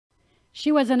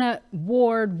She was an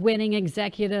award-winning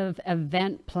executive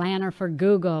event planner for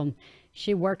Google.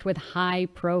 She worked with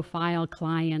high-profile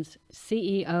clients,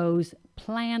 CEOs,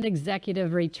 planned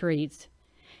executive retreats.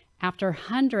 After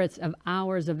hundreds of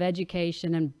hours of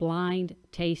education and blind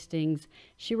tastings,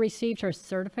 she received her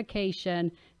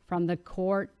certification from the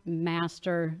Court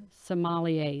Master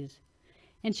Sommeliers.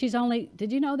 And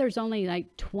did you know there's only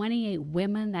like 28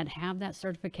 women that have that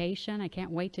certification? I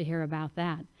can't wait to hear about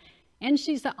that. And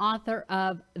she's the author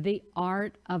of The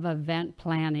Art of Event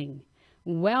Planning.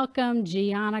 Welcome,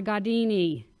 Giana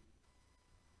Gaudini.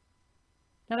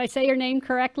 Did I say your name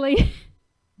correctly?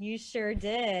 You sure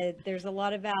did. There's a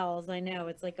lot of vowels. I know.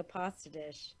 It's like a pasta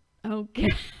dish.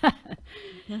 Okay.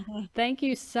 Thank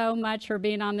you so much for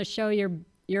being on the show.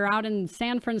 You're out in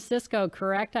San Francisco,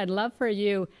 correct? I'd love for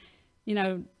you,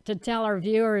 to tell our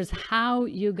viewers how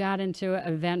you got into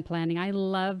event planning. I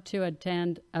love to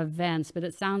attend events, but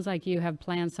it sounds like you have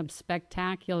planned some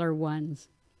spectacular ones.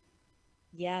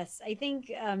 Yes, I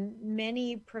think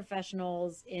many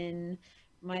professionals in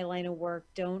my line of work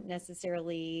don't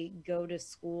necessarily go to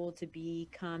school to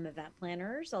become event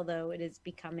planners, although it is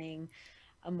becoming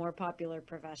a more popular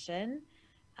profession.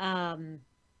 Um,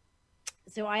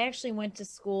 so I actually went to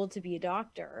school to be a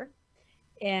doctor.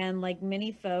 And like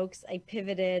many folks, I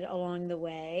pivoted along the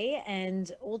way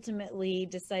and ultimately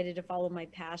decided to follow my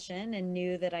passion and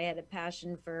knew that I had a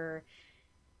passion for,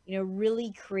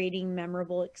 really creating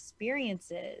memorable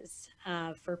experiences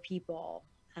for people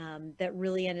that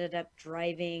really ended up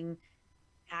driving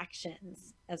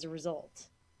actions as a result,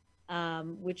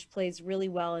 which plays really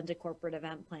well into corporate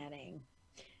event planning.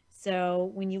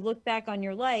 So when you look back on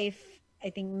your life, I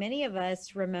think many of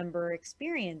us remember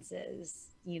experiences.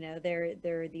 There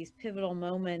are these pivotal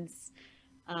moments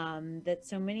that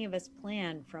so many of us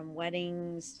plan, from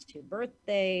weddings to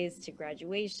birthdays to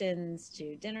graduations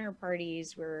to dinner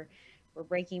parties where we're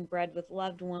breaking bread with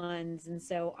loved ones. And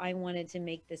so I wanted to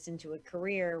make this into a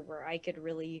career where I could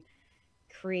really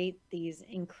create these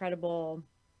incredible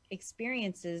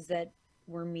experiences that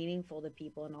were meaningful to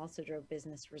people and also drove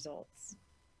business results.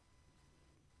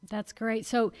 That's great.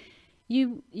 So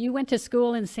you went to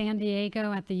school in San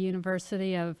Diego at the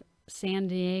University of San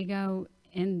Diego,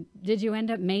 and did you end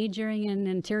up majoring in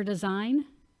interior design?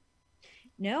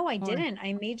 No, I Or didn't.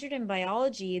 I majored in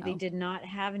biology. They oh, did not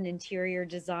have an interior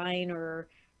design or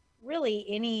really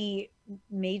any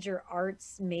major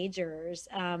arts majors.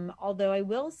 Although I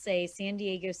will say San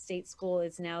Diego State School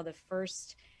is now the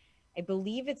first, I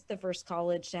believe it's the first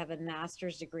college to have a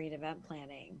master's degree in event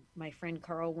planning. My friend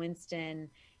Carl Winston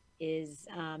is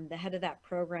the head of that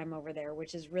program over there,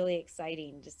 which is really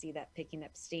exciting to see that picking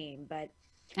up steam. But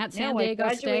at San no, I Diego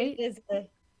graduated State?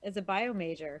 as a bio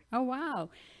major. Oh, wow.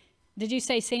 Did you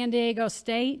say San Diego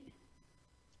State?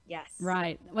 Yes.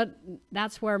 Right. Well,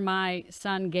 that's where my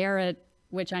son Garrett,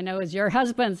 which I know is your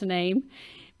husband's name,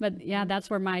 but yeah, Mhm. that's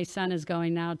where my son is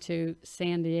going now, to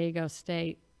San Diego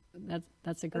State. That's a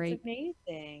That's great.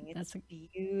 amazing. That's It's a,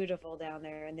 beautiful down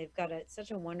there, and they've got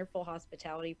such a wonderful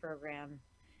hospitality program.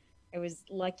 I was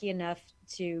lucky enough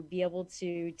to be able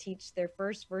to teach their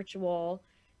first virtual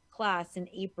class in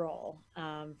April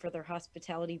for their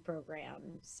hospitality program.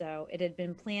 So it had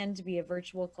been planned to be a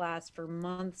virtual class for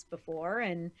months before,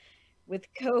 and with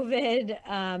COVID,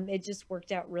 it just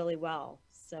worked out really well.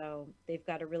 So they've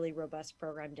got a really robust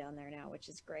program down there now, which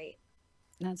is great.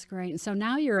 that's great. And so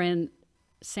now you're in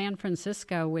San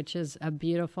Francisco, which is a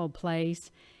beautiful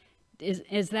place.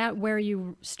 Is that where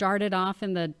you started off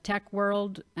in the tech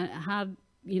world? How,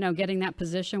 getting that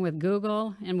position with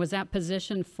Google, and was that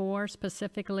position for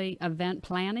specifically event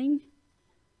planning?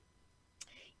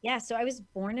 Yeah, so I was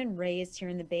born and raised here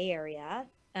in the Bay Area.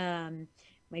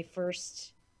 My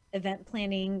first event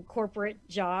planning corporate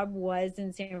job was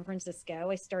in San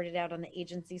Francisco. I started out on the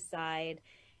agency side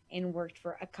and worked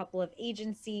for a couple of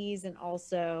agencies and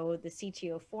also the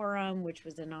CTO Forum, which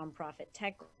was a nonprofit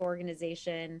tech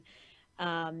organization.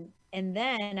 And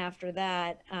then after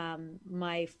that,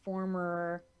 my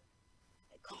former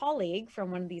colleague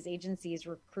from one of these agencies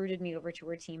recruited me over to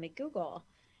her team at Google.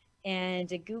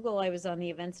 And at Google, I was on the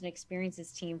events and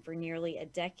experiences team for nearly a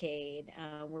decade,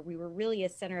 where we were really a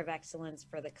center of excellence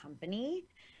for the company.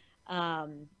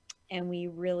 Um, and we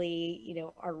really,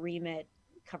 our remit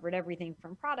covered everything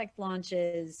from product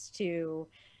launches to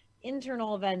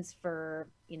internal events for,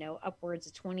 upwards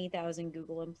of 20,000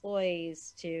 Google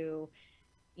employees to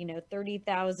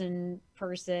 30,000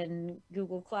 person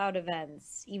Google Cloud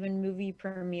events, even movie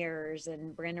premieres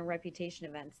and brand and reputation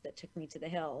events that took me to the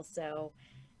hill. So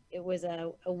it was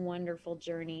a wonderful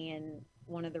journey and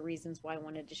one of the reasons why I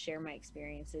wanted to share my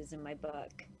experiences in my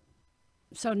book.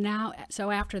 So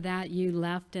after that, you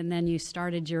left and then you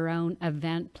started your own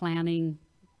event planning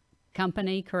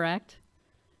company, correct?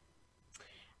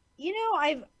 You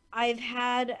know, I've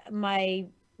had my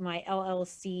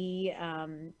LLC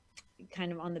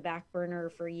kind of on the back burner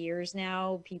for years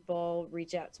now. People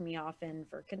reach out to me often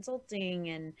for consulting,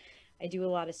 and I do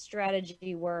a lot of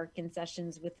strategy work and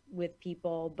sessions with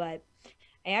people. But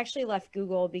I actually left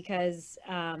Google because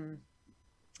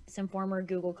some former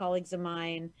Google colleagues of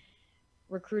mine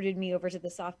recruited me over to the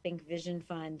SoftBank Vision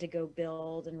Fund to go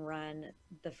build and run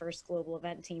the first global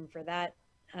event team for that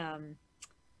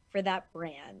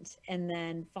brand. And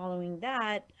then following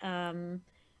that,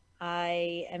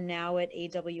 I am now at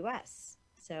AWS.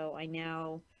 So I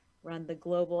now run the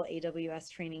global AWS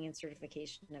training and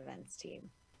certification events team.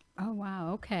 Oh,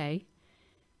 wow. Okay.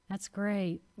 That's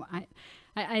great. Well,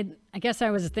 I guess I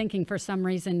was thinking for some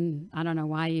reason, I don't know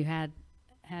why you had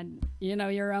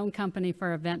your own company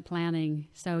for event planning.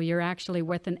 So you're actually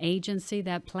with an agency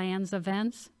that plans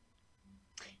events?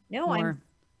 No, Or I'm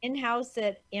in-house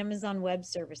at Amazon Web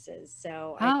Services.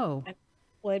 So oh, I'm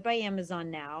employed by Amazon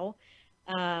now.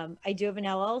 I do have an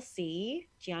LLC,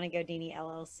 Giana Gaudini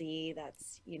LLC.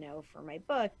 That's, for my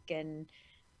book and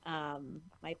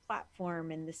my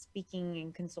platform and the speaking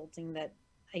and consulting that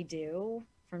I do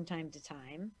from time to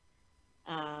time.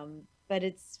 But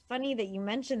it's funny that you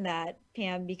mentioned that,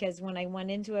 Pam, because when I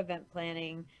went into event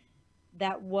planning,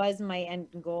 that was my end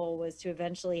goal, was to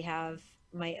eventually have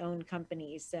my own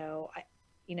company. So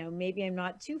maybe I'm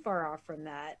not too far off from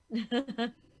that.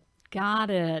 got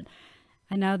it.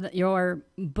 I know that your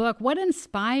book, what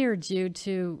inspired you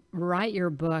to write your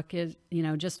book is,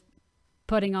 just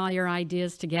putting all your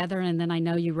ideas together. And then I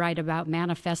know you write about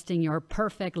manifesting your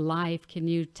perfect life. Can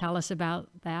you tell us about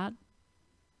that?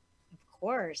 Of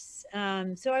course.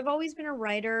 So I've always been a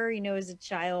writer. As a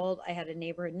child, I had a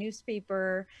neighborhood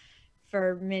newspaper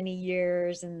for many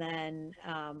years. And then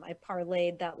I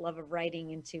parlayed that love of writing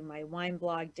into my wine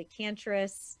blog,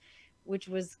 Decantress, which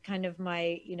was kind of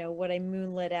my, what I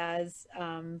moonlit as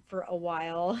for a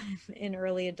while in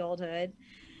early adulthood.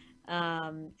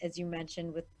 As you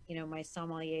mentioned, with, my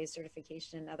sommelier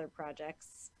certification and other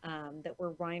projects that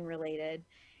were wine related.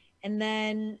 And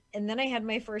then I had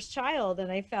my first child,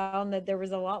 and I found that there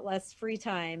was a lot less free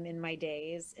time in my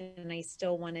days, and I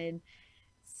still wanted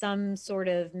some sort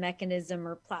of mechanism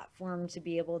or platform to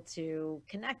be able to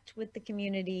connect with the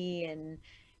community and,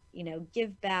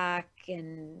 give back.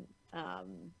 And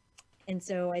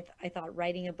so I thought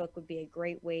writing a book would be a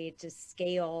great way to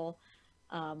scale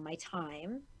my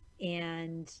time.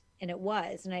 And it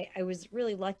was. And I was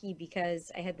really lucky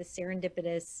because I had the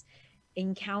serendipitous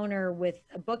encounter with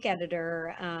a book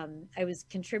editor. I was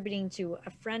contributing to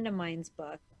a friend of mine's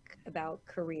book about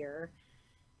career,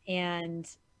 and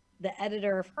the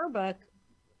editor of her book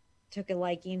took a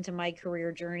liking to my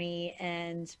career journey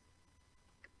and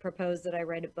proposed that I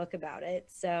write a book about it.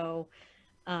 So,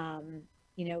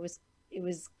 it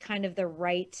was kind of the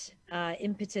right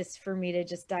impetus for me to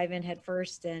just dive in head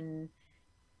first and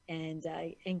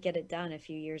get it done a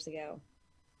few years ago.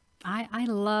 I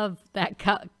love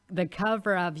the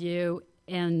cover of you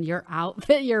and your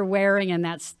outfit you're wearing and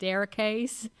that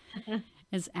staircase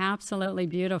is absolutely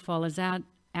beautiful. Is that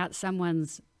at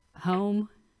someone's home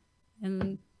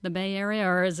in the Bay Area,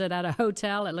 or is it at a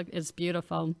hotel? It's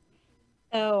beautiful.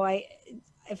 Oh,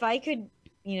 if I could,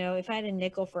 if I had a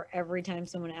nickel for every time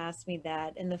someone asked me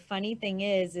that. And the funny thing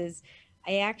is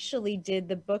I actually did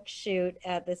the book shoot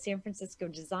at the San Francisco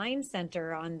Design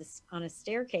Center on a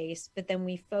staircase, but then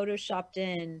we photoshopped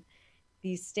in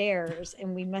these stairs,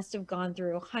 and we must have gone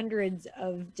through hundreds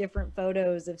of different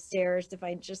photos of stairs to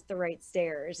find just the right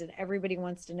stairs. And everybody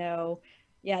wants to know,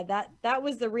 yeah, that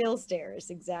was the real stairs,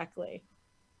 exactly.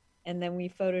 And then we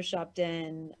photoshopped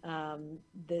in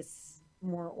this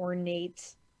more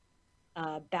ornate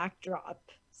backdrop.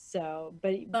 So,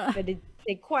 but it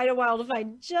took quite a while to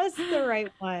find just the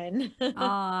right one. Oh,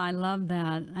 I love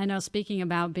that. I know, speaking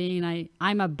about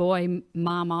I'm a boy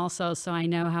mom also, so I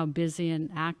know how busy and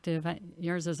active.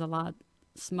 Yours is a lot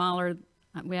smaller.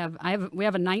 We have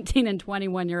a 19 and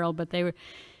 21-year-old, but they were,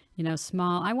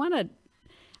 small.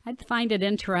 I find it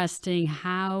interesting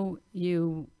how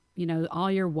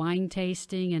all your wine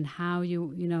tasting and how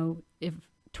if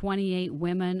 28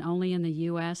 women only in the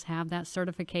U.S. have that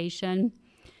certification.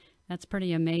 That's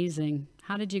pretty amazing.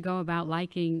 How did you go about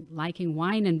liking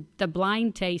wine and the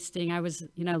blind tasting? I was,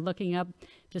 looking up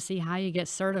to see how you get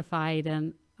certified,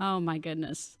 and oh my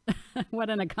goodness, what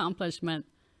an accomplishment.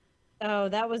 Oh,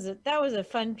 that was a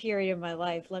fun period of my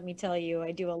life. Let me tell you,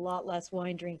 I do a lot less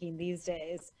wine drinking these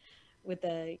days with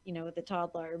the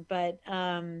toddler. But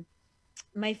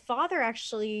My father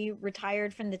actually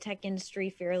retired from the tech industry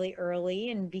fairly early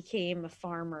and became a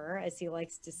farmer, as he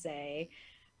likes to say,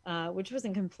 which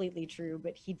wasn't completely true,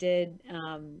 but he did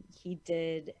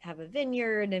have a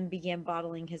vineyard and began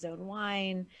bottling his own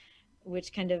wine,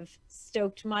 which kind of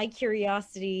stoked my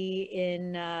curiosity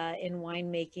in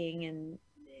winemaking and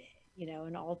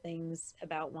in all things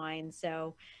about wine.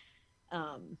 So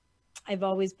um, I've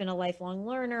always been a lifelong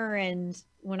learner, and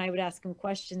when I would ask him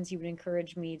questions, he would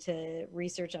encourage me to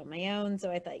research on my own.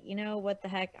 So I thought, what the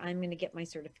heck, I'm going to get my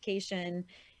certification.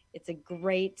 It's a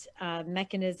great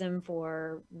mechanism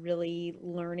for really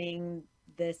learning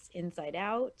this inside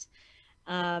out.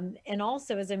 And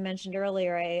also, as I mentioned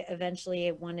earlier, I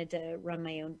eventually wanted to run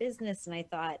my own business, and I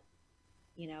thought,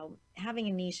 having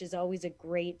a niche is always a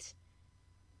great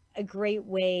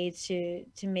way to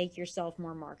make yourself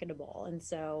more marketable. And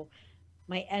so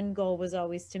my end goal was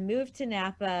always to move to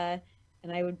Napa,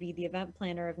 and I would be the event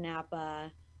planner of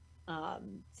Napa,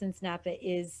 since Napa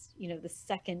is, the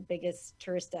second biggest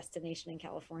tourist destination in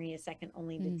California, second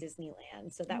only to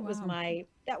Disneyland. So Oh, wow.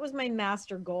 that was my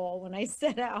master goal when I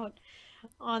set out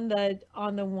on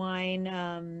the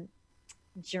wine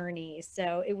journey.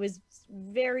 So it was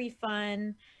very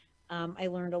fun. I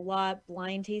learned a lot.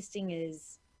 Blind tasting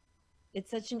it's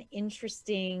such an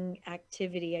interesting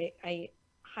activity. I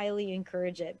highly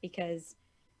encourage it because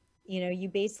you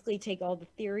basically take all the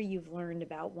theory you've learned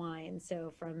about wine,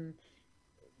 so from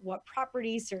what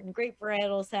properties certain grape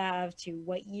varietals have to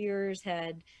what years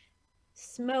had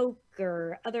smoke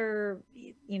or other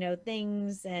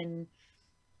things, and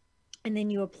then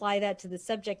you apply that to the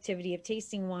subjectivity of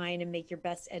tasting wine and make your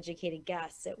best educated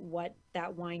guess at what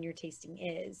that wine you're tasting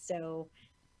is. So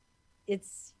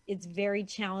it's very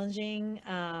challenging,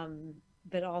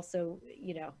 but also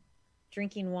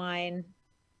drinking wine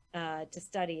to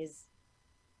study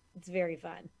it's very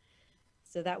fun.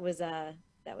 So that was a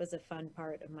fun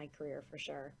part of my career for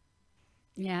sure.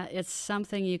 Yeah, it's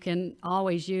something you can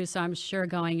always use. So I'm sure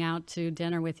going out to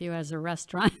dinner with you as a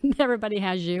restaurant, everybody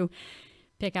has you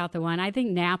pick out the one. I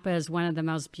think Napa is one of the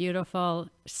most beautiful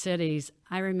cities.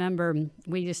 I remember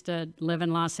we used to live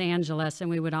in Los Angeles and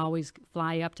we would always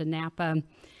fly up to Napa.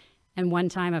 And one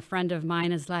time a friend of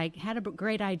mine had a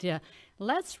great idea.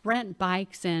 Let's rent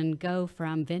bikes and go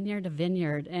from vineyard to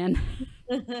vineyard. And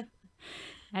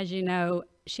as you know,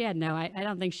 she had I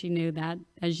don't think she knew that.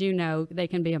 As you know, they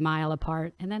can be a mile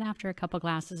apart. And then after a couple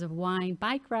glasses of wine,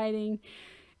 bike riding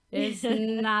is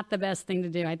not the best thing to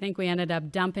do. I think we ended up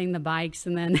dumping the bikes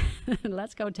and then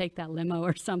let's go take that limo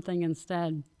or something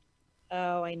instead.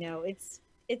 Oh, I know. It's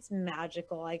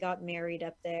magical. I got married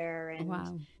up there, and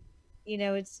Wow.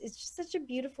 it's just such a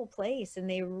beautiful place, and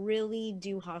they really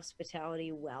do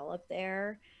hospitality well up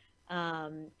there.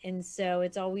 And so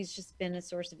it's always just been a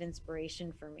source of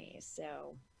inspiration for me.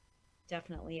 So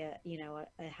definitely a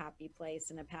happy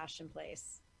place and a passion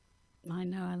place. I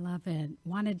know. I love it.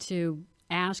 Wanted to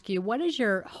ask you, what is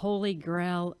your holy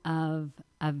grail of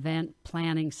event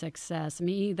planning success? I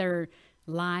mean, either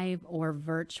live or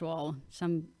virtual.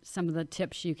 Some of the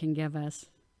tips you can give us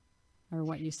or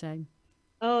what you say.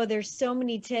 Oh, there's so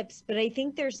many tips, but I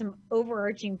think there's some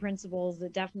overarching principles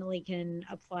that definitely can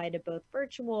apply to both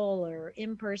virtual or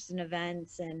in-person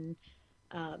events. And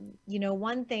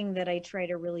one thing that I try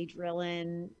to really drill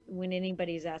in when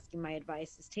anybody's asking my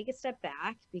advice is take a step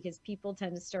back, because people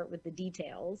tend to start with the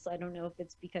details. I don't know if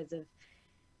it's because of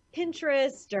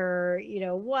Pinterest or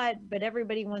what, but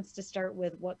everybody wants to start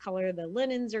with what color the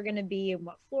linens are going to be and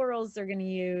what florals they're going to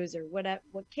use or what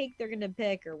cake they're going to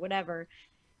pick or whatever.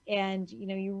 And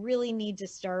you really need to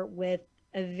start with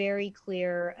a very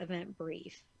clear event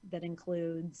brief that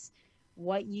includes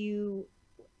what you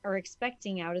are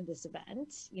expecting out of this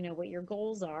event, what your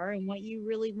goals are, and what you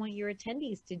really want your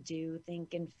attendees to do,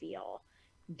 think, and feel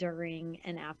during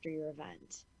and after your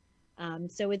event.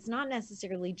 So it's not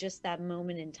necessarily just that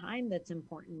moment in time that's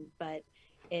important, but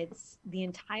it's the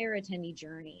entire attendee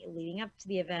journey leading up to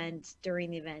the event, during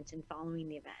the event, and following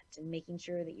the event, and making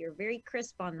sure that you're very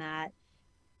crisp on that.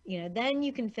 Then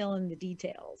you can fill in the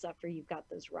details after you've got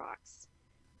those rocks.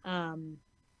 And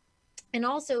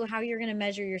also how you're going to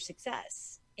measure your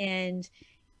success. And,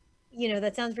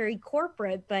 that sounds very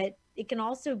corporate, but it can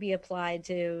also be applied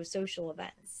to social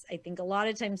events. I think a lot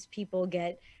of times people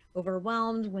get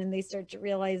overwhelmed when they start to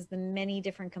realize the many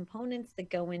different components that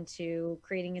go into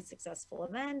creating a successful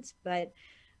event. But,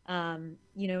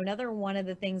 another one of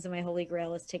the things in my holy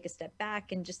grail is take a step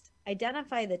back and just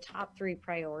identify the top 3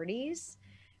 priorities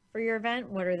for your event.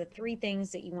 What are the 3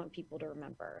 things that you want people to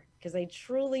remember? Because I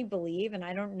truly believe, and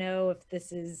I don't know if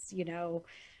this is,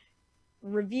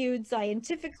 reviewed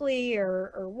scientifically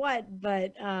or what,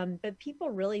 but people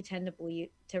really tend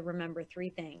to remember three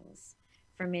things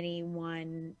from any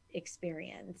one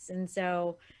experience. And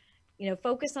so,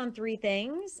 focus on three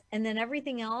things, and then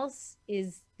everything else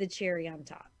is the cherry on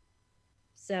top.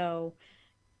 So,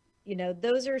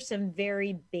 those are some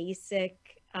very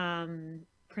basic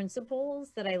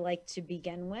principles that I like to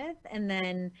begin with. And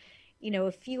then,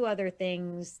 a few other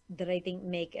things that I think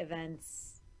make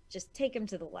events, just take them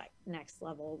to the next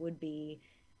level, would be,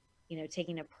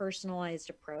 taking a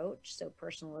personalized approach. So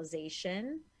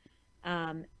personalization,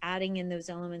 adding in those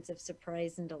elements of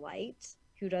surprise and delight.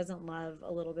 Who doesn't love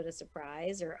a little bit of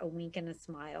surprise or a wink and a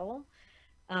smile?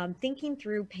 Thinking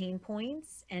through pain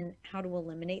points and how to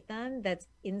eliminate them. That's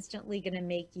instantly going to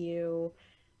make you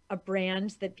a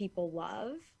brand that people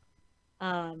love.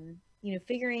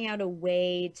 Figuring out a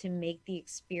way to make the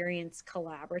experience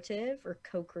collaborative or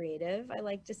co-creative, I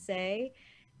like to say.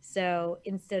 So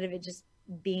instead of it just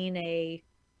being a,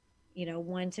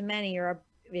 one-to-many or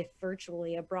if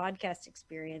virtually a broadcast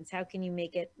experience, how can you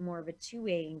make it more of a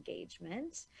two-way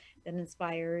engagement that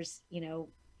inspires,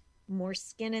 more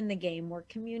skin in the game, more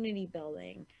community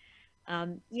building?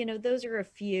 Those are a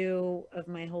few of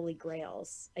my holy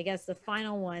grails. I guess the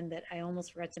final one that I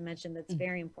almost forgot to mention that's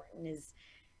very important is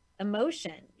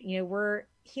emotion. We're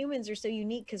humans are so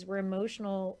unique because we're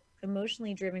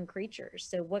emotionally driven creatures.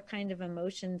 So what kind of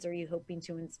emotions are you hoping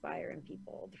to inspire in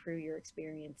people through your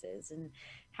experiences, and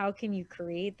how can you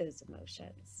create those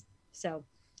emotions? So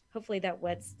hopefully that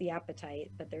whets the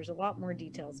appetite, but there's a lot more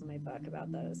details in my book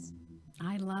about those.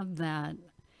 I love that.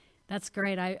 That's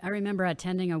great. I remember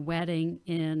attending a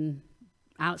wedding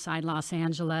outside Los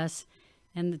Angeles,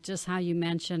 and just how you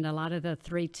mentioned a lot of the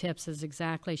three tips is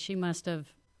exactly, she must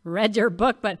have read your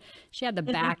book, but she had the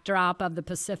backdrop of the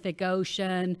Pacific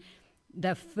Ocean.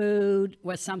 The food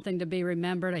was something to be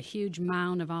remembered, a huge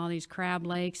mound of all these crab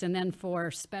lakes. And then for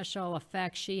special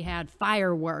effects, she had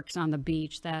fireworks on the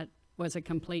beach. That was a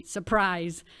complete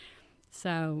surprise.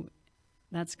 So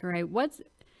that's great.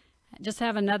 Just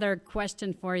have another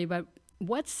question for you, but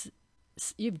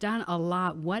you've done a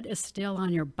lot. What is still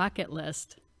on your bucket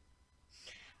list?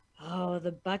 Oh,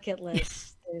 the bucket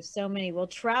list. There's so many. Well,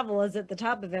 travel is at the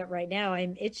top of it right now.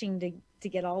 I'm itching to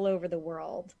get all over the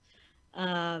world.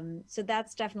 So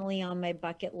that's definitely on my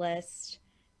bucket list.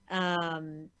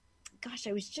 Gosh,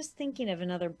 I was just thinking of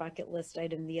another bucket list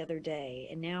item the other day,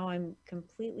 and now I'm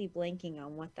completely blanking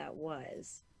on what that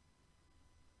was.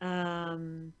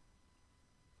 But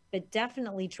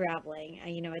definitely traveling.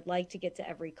 I'd like to get to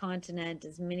every continent,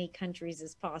 as many countries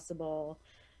as possible.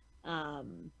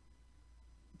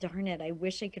 Darn it, I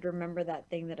wish I could remember that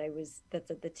thing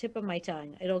that's at the tip of my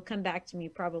tongue. It'll come back to me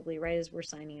probably right as we're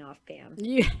signing off, Pam.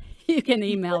 You can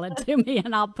email it to me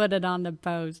and I'll put it on the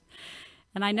post.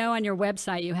 And I know on your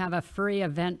website you have a free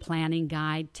event planning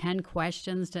guide, 10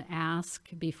 questions to ask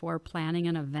before planning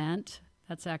an event.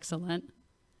 That's excellent.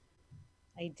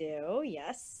 I do,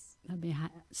 yes.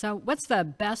 So what's the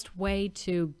best way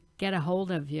to get a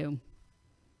hold of you?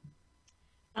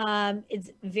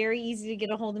 It's very easy to get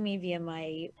a hold of me via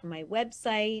my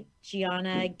website,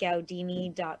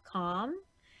 gianagaudini.com.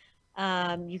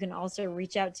 You can also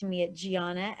reach out to me at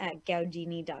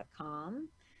giana@gaudini.com.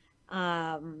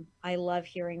 I love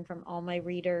hearing from all my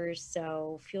readers,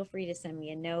 so feel free to send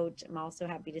me a note. I'm also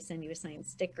happy to send you a signed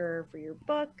sticker for your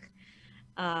book.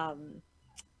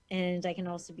 And I can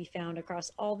also be found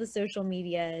across all the social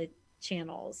media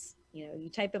channels. You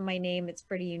type in my name, it's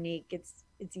pretty unique. It's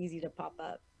easy to pop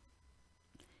up.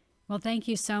 Well, thank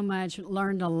you so much.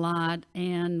 Learned a lot,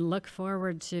 and look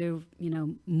forward to,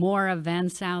 more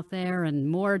events out there and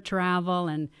more travel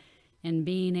and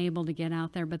being able to get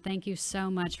out there. But thank you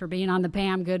so much for being on the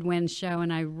Pam Goodwin Show,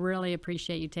 and I really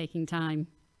appreciate you taking time.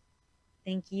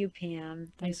 Thank you,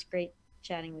 Pam. It was great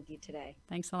chatting with you today.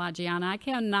 Thanks a lot, Giana. I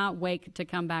cannot wait to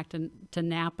come back to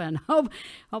Napa, and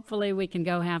hopefully we can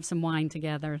go have some wine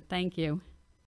together. Thank you.